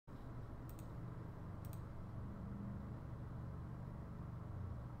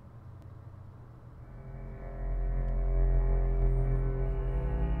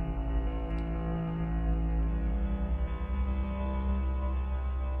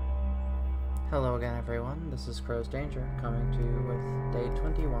Hello again, everyone. This is Crow's Danger coming to you with day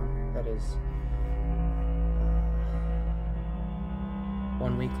 21. That is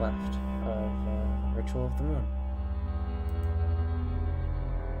 1 week left of Ritual of the Moon.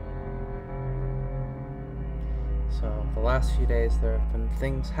 So the last few days there have been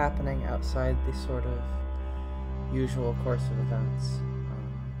things happening outside the sort of usual course of events.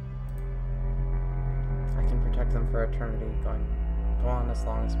 I can protect them for eternity, go on as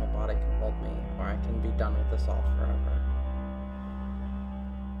long as my body can hold me, or I can be done with this all forever.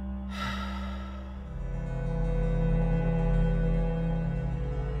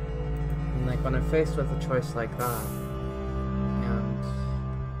 And like when I'm faced with a choice like that, and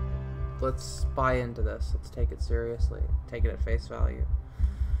let's buy into this, let's take it seriously, take it at face value.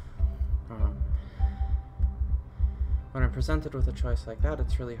 When I'm presented with a choice like that,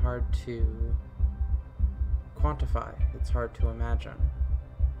 it's really hard to quantify. It's hard to imagine.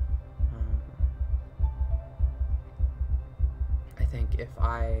 I think if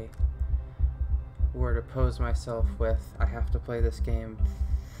I were to pose myself with, I have to play this game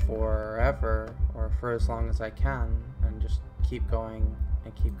forever, or for as long as I can, and just keep going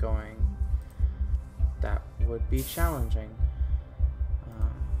and keep going, that would be challenging.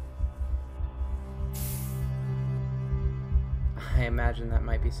 I imagine that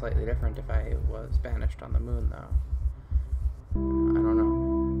might be slightly different if I was banished on the moon, though. I don't know.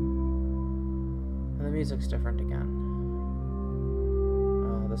 And the music's different again.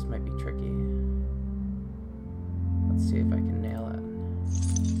 This might be tricky. Let's see if I can nail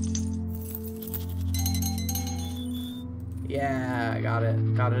it. Yeah, I got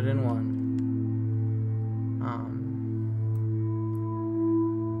it. Got it in one.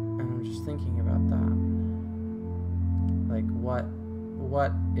 And I'm just thinking about that. Like, what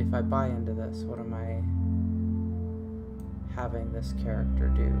if I buy into this? What am I having this character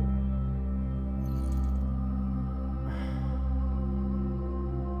do?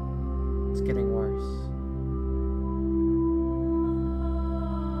 It's getting worse.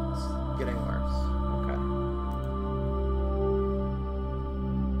 It's getting worse. Okay.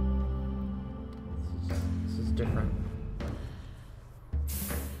 This is different.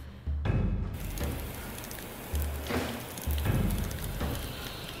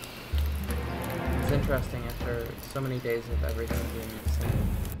 It's interesting after so many days of everything being the same.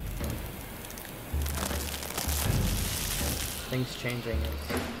 Things changing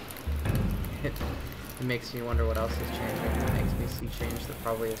is... It makes me wonder what else is changing. It makes me see change that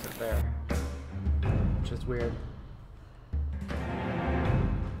probably isn't there. Which is weird.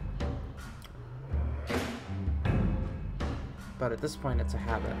 But at this point it's a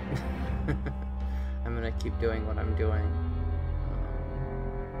habit. I'm gonna keep doing what I'm doing.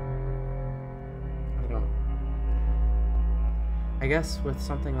 I guess with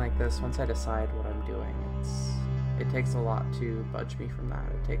something like this, once I decide what I'm doing, it takes a lot to budge me from that.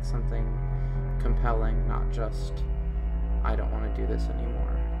 It takes something compelling, not just, I don't want to do this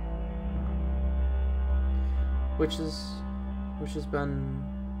anymore. Which has been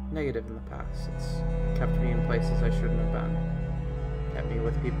negative in the past. It's kept me in places I shouldn't have been. Kept me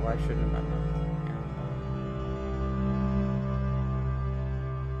with people I shouldn't have been with.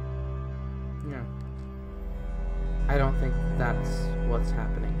 And, yeah. I don't think that's what's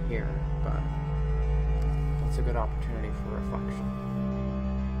happening here, but it's a good opportunity for reflection.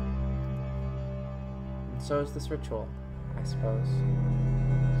 And so is this ritual, I suppose.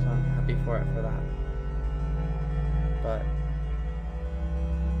 So I'm happy for it for that. But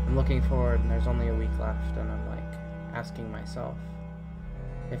I'm looking forward, and there's only a week left, and I'm like asking myself,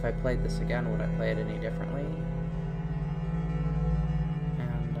 if I played this again, would I play it any differently?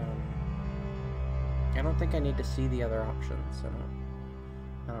 I don't think I need to see the other options.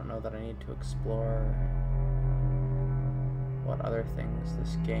 I don't know that I need to explore what other things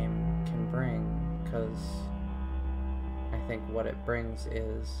this game can bring, because I think what it brings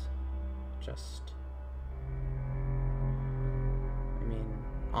is just,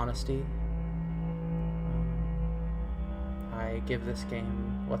 honesty. I give this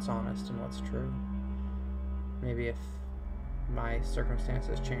game what's honest and what's true. Maybe if my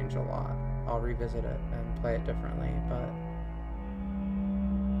circumstances change a lot, I'll revisit it and play it differently, but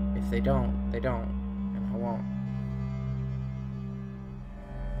if they don't, and I won't.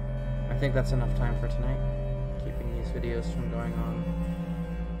 I think that's enough time for tonight, keeping these videos from going on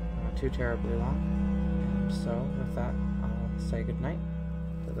too terribly long. And so with that, I'll say goodnight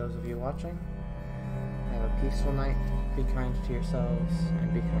to those of you watching. Have a peaceful night, be kind to yourselves,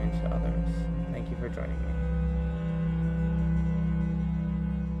 and be kind to others. Thank you for joining me.